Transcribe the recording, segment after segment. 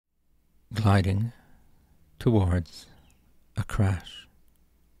gliding towards a crash.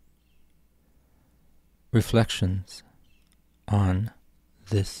 Reflections on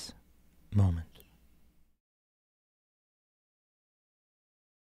this moment.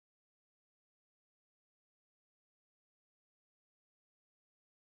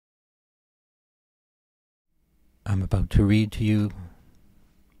 I'm about to read to you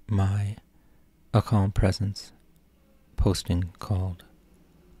my A Calm Presence posting called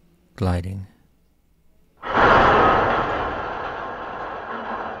Gliding.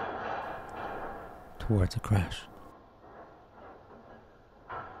 Towards a crash.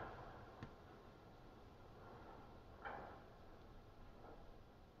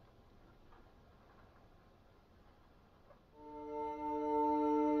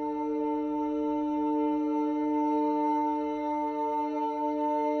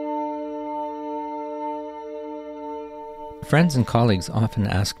 Friends and colleagues often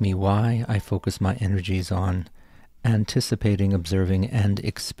ask me why I focus my energies on anticipating, observing, and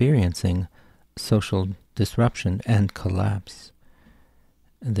experiencing social disruption and collapse.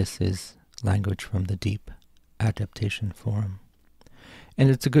 This is language from the Deep Adaptation Forum. And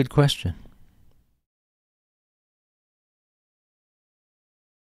it's a good question.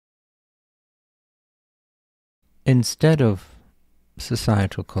 Instead of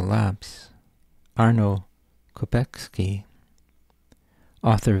societal collapse, Arno,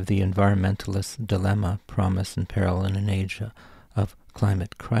 author of The Environmentalist Dilemma, Promise and Peril in an Age of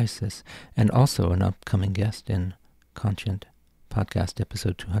Climate Crisis, and also an upcoming guest in Conscient Podcast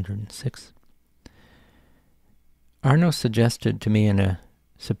episode 206. Arno suggested to me in a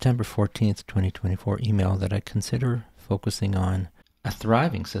September 14th, 2024 email that I consider focusing on a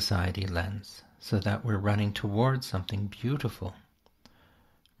thriving society lens so that we're running towards something beautiful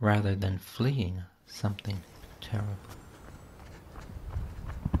rather than fleeing something terrible.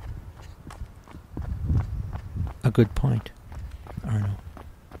 A good point, Arno.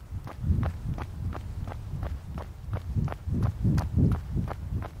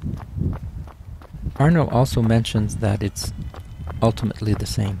 Arno also mentions that it's ultimately the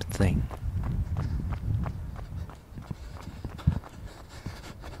same thing.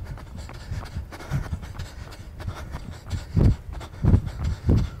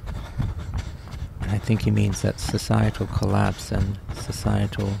 And I think he means that societal collapse and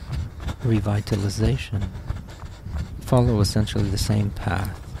societal revitalisation follow essentially the same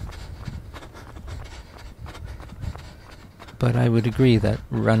path. But I would agree that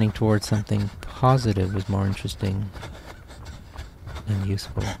running towards something positive is more interesting and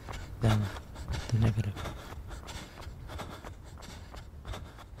useful than the negative.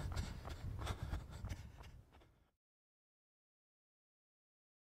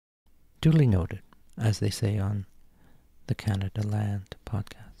 Duly noted, as they say on the Canada Land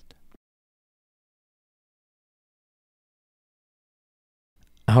podcast.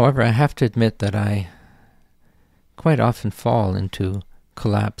 However, I have to admit that I quite often fall into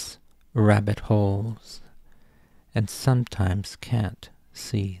collapse rabbit holes and sometimes can't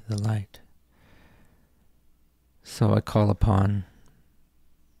see the light. So I call upon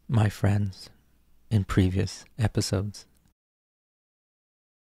my friends in previous episodes.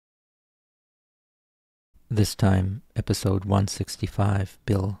 This time, episode 165,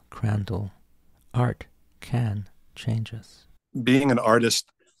 Bill Crandall. Art can change us. Being an artist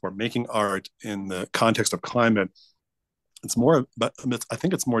or making art in the context of climate, it's more, but I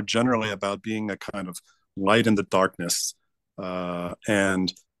think it's more generally about being a kind of light in the darkness,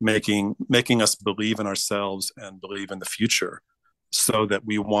 and making us believe in ourselves and believe in the future, so that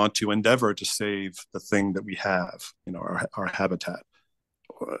we want to endeavor to save the thing that we have, our habitat.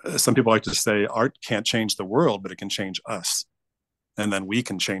 Some people like to say art can't change the world, but it can change us, and then we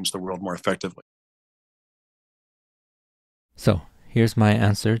can change the world more effectively. So, here's my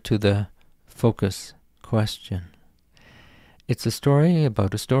answer to the focus question. It's a story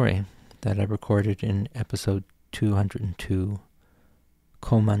about a story that I recorded in episode 202,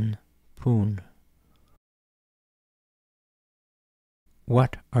 Koman Poon.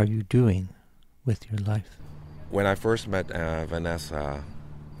 What are you doing with your life? When I first met Vanessa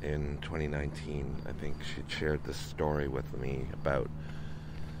in 2019, I think she shared this story with me about,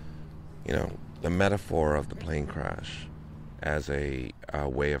 the metaphor of the plane crash as a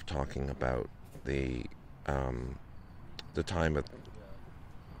way of talking about the time of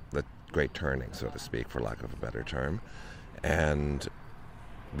the great turning, so to speak, for lack of a better term. And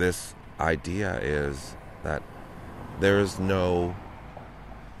this idea is that there is no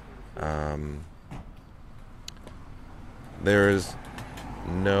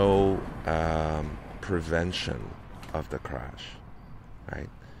prevention of the crash, right?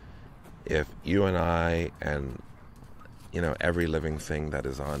 If you and I and, every living thing that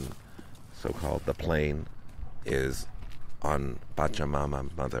is on so-called the plane is on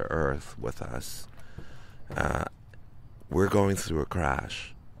Pachamama, Mother Earth, with us, we're going through a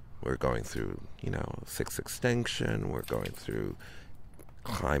crash. We're going through, sixth extinction. We're going through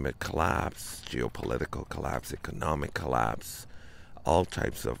climate collapse, geopolitical collapse, economic collapse, all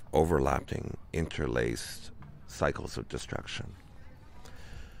types of overlapping, interlaced cycles of destruction.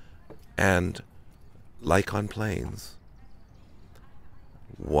 And like on planes,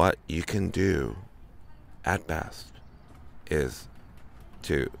 what you can do at best is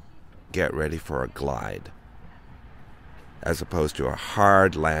to get ready for a glide as opposed to a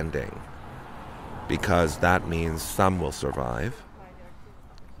hard landing, because that means some will survive,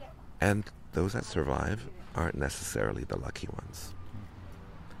 and those that survive aren't necessarily the lucky ones.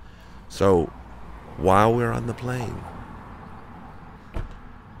 So while we're on the plane,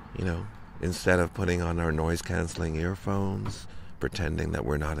 instead of putting on our noise-canceling earphones, pretending that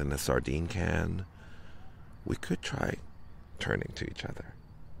we're not in a sardine can, we could try turning to each other,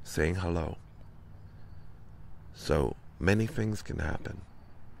 saying hello. So many things can happen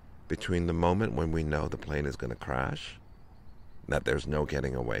between the moment when we know the plane is going to crash, that there's no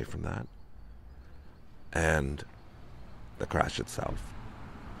getting away from that, and the crash itself.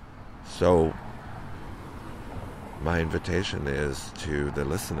 So my invitation is to the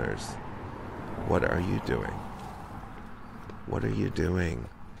listeners, what are you doing? What are you doing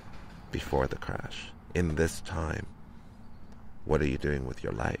before the crash, in this time? What are you doing with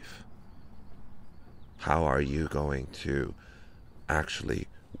your life? How are you going to actually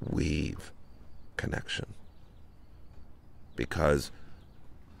weave connection? Because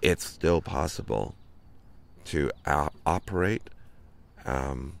it's still possible to operate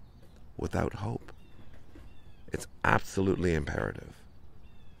without hope. It's absolutely imperative.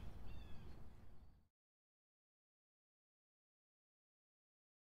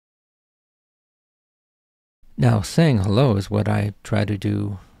 Now, saying hello is what I try to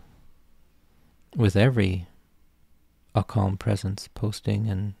do with every A Calm Presence posting,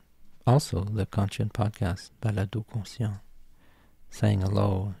 and also the Conscient podcast, Balado Conscient, saying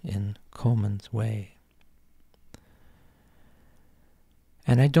hello in Coleman's way.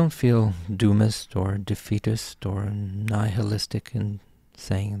 And I don't feel doomist or defeatist or nihilistic in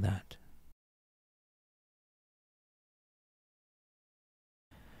saying that.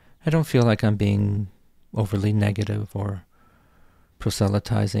 I don't feel like I'm being overly negative or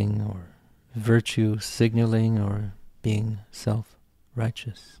proselytizing or virtue signaling or being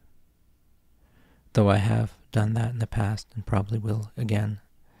self-righteous. Though I have done that in the past and probably will again.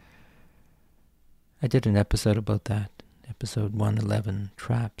 I did an episode about that. Episode 111,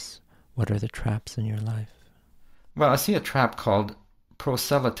 Traps. What are the traps in your life? Well, I see a trap called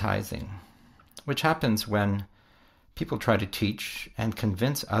proselytizing, which happens when people try to teach and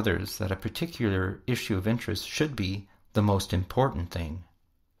convince others that a particular issue of interest should be the most important thing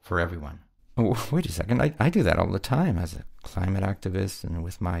for everyone. Oh, wait a second. I do that all the time as a climate activist and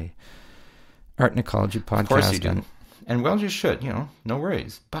with my art and ecology podcast. Of course you do. And well, you should, no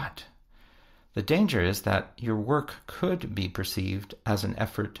worries. But the danger is that your work could be perceived as an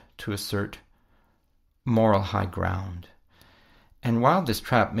effort to assert moral high ground. And while this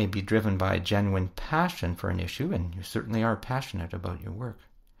trap may be driven by a genuine passion for an issue, and you certainly are passionate about your work,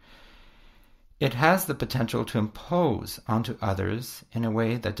 it has the potential to impose onto others in a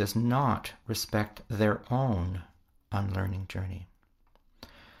way that does not respect their own unlearning journey,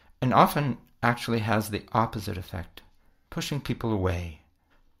 and often actually has the opposite effect, pushing people away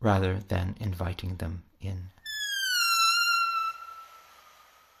rather than inviting them in.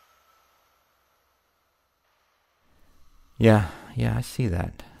 Yeah, I see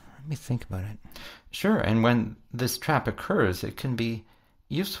that. Let me think about it. Sure, and when this trap occurs, it can be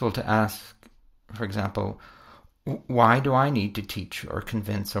useful to ask, for example, why do I need to teach or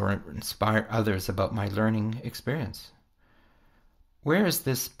convince or inspire others about my learning experience? Where is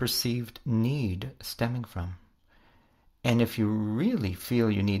this perceived need stemming from? And if you really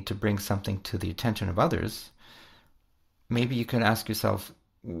feel you need to bring something to the attention of others, maybe you can ask yourself,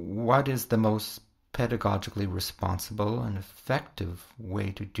 what is the most pedagogically responsible and effective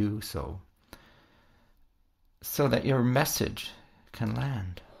way to do so that your message can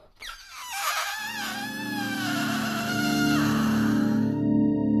land?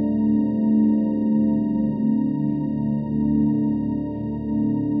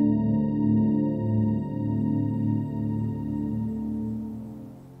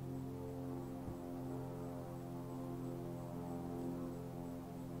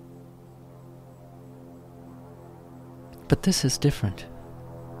 But this is different.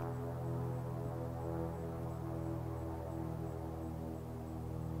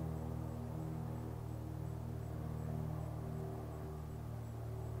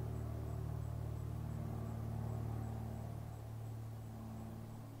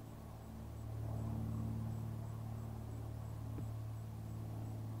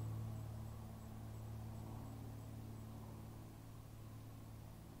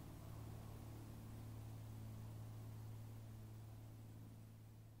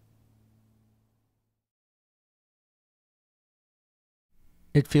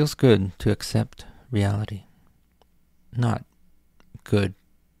 It feels good to accept reality. Not good,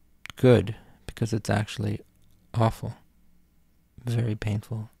 because it's actually awful, very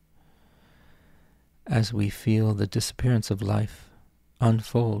painful, as we feel the disappearance of life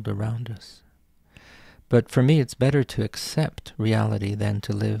unfold around us. But for me, it's better to accept reality than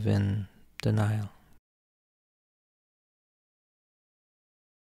to live in denial.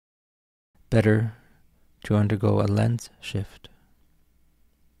 Better to undergo a lens shift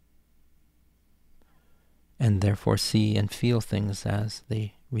and therefore see and feel things as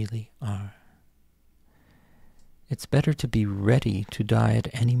they really are. It's better to be ready to die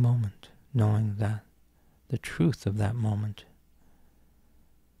at any moment, knowing that the truth of that moment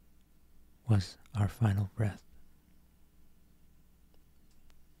was our final breath.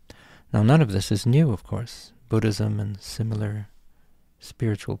 Now, none of this is new, of course. Buddhism and similar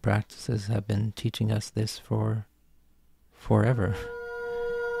spiritual practices have been teaching us this for forever.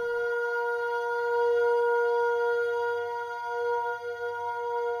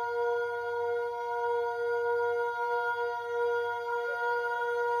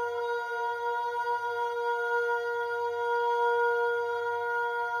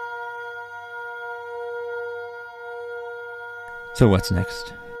 So what's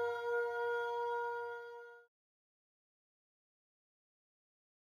next?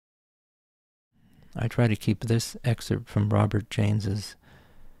 I try to keep this excerpt from Robert Jaynes's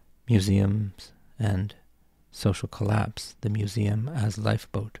Museums and Social Collapse, the Museum as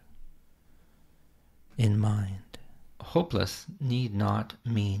Lifeboat, in mind. Hopeless need not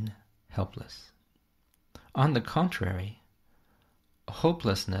mean helpless. On the contrary,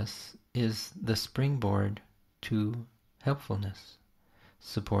 hopelessness is the springboard to helpfulness,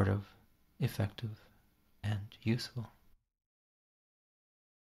 supportive, effective, and useful.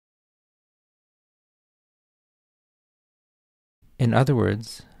 In other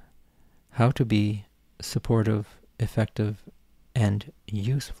words, how to be supportive, effective, and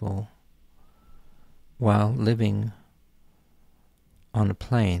useful while living on a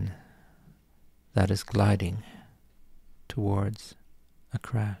plane that is gliding towards a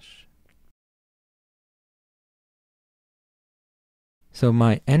crash. So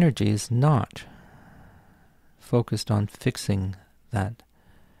my energy is not focused on fixing that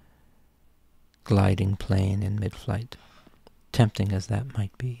gliding plane in mid-flight, tempting as that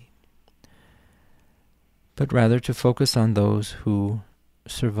might be, but rather to focus on those who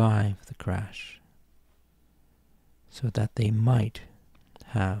survive the crash, so that they might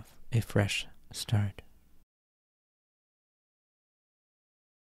have a fresh start.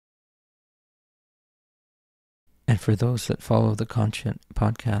 And for those that follow the Conscient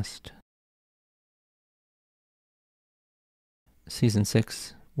podcast, Season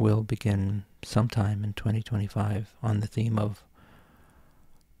 6 will begin sometime in 2025 on the theme of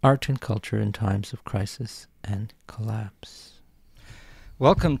art and culture in times of crisis and collapse.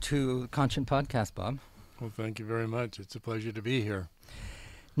 Welcome to the Conscient podcast, Bob. Well, thank you very much. It's a pleasure to be here.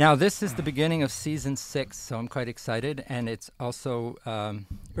 Now, this is the beginning of Season 6, so I'm quite excited, and it's also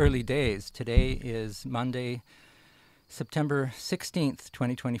early days. Today is Monday, September 16th,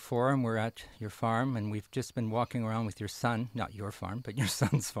 2024, and we're at your farm, and we've just been walking around with your son, not your farm, but your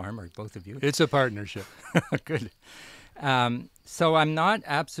son's farm, or both of you. It's a partnership. Good. So I'm not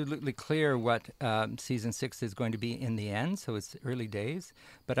absolutely clear what Season 6 is going to be in the end, so it's early days,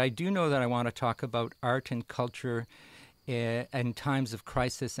 but I do know that I want to talk about art and culture in times of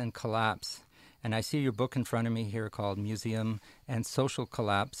crisis and collapse. And I see your book in front of me here called Museum and Societal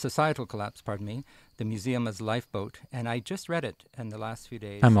Collapse, the Museum as Lifeboat. And I just read it in the last few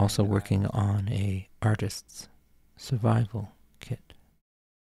days. I'm also working on a artist's survival kit.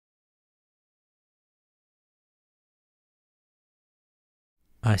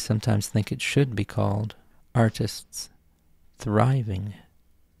 I sometimes think it should be called Artist's Thriving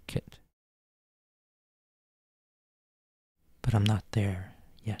Kit. But I'm not there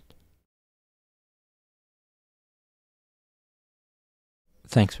yet.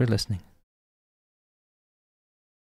 Thanks for listening.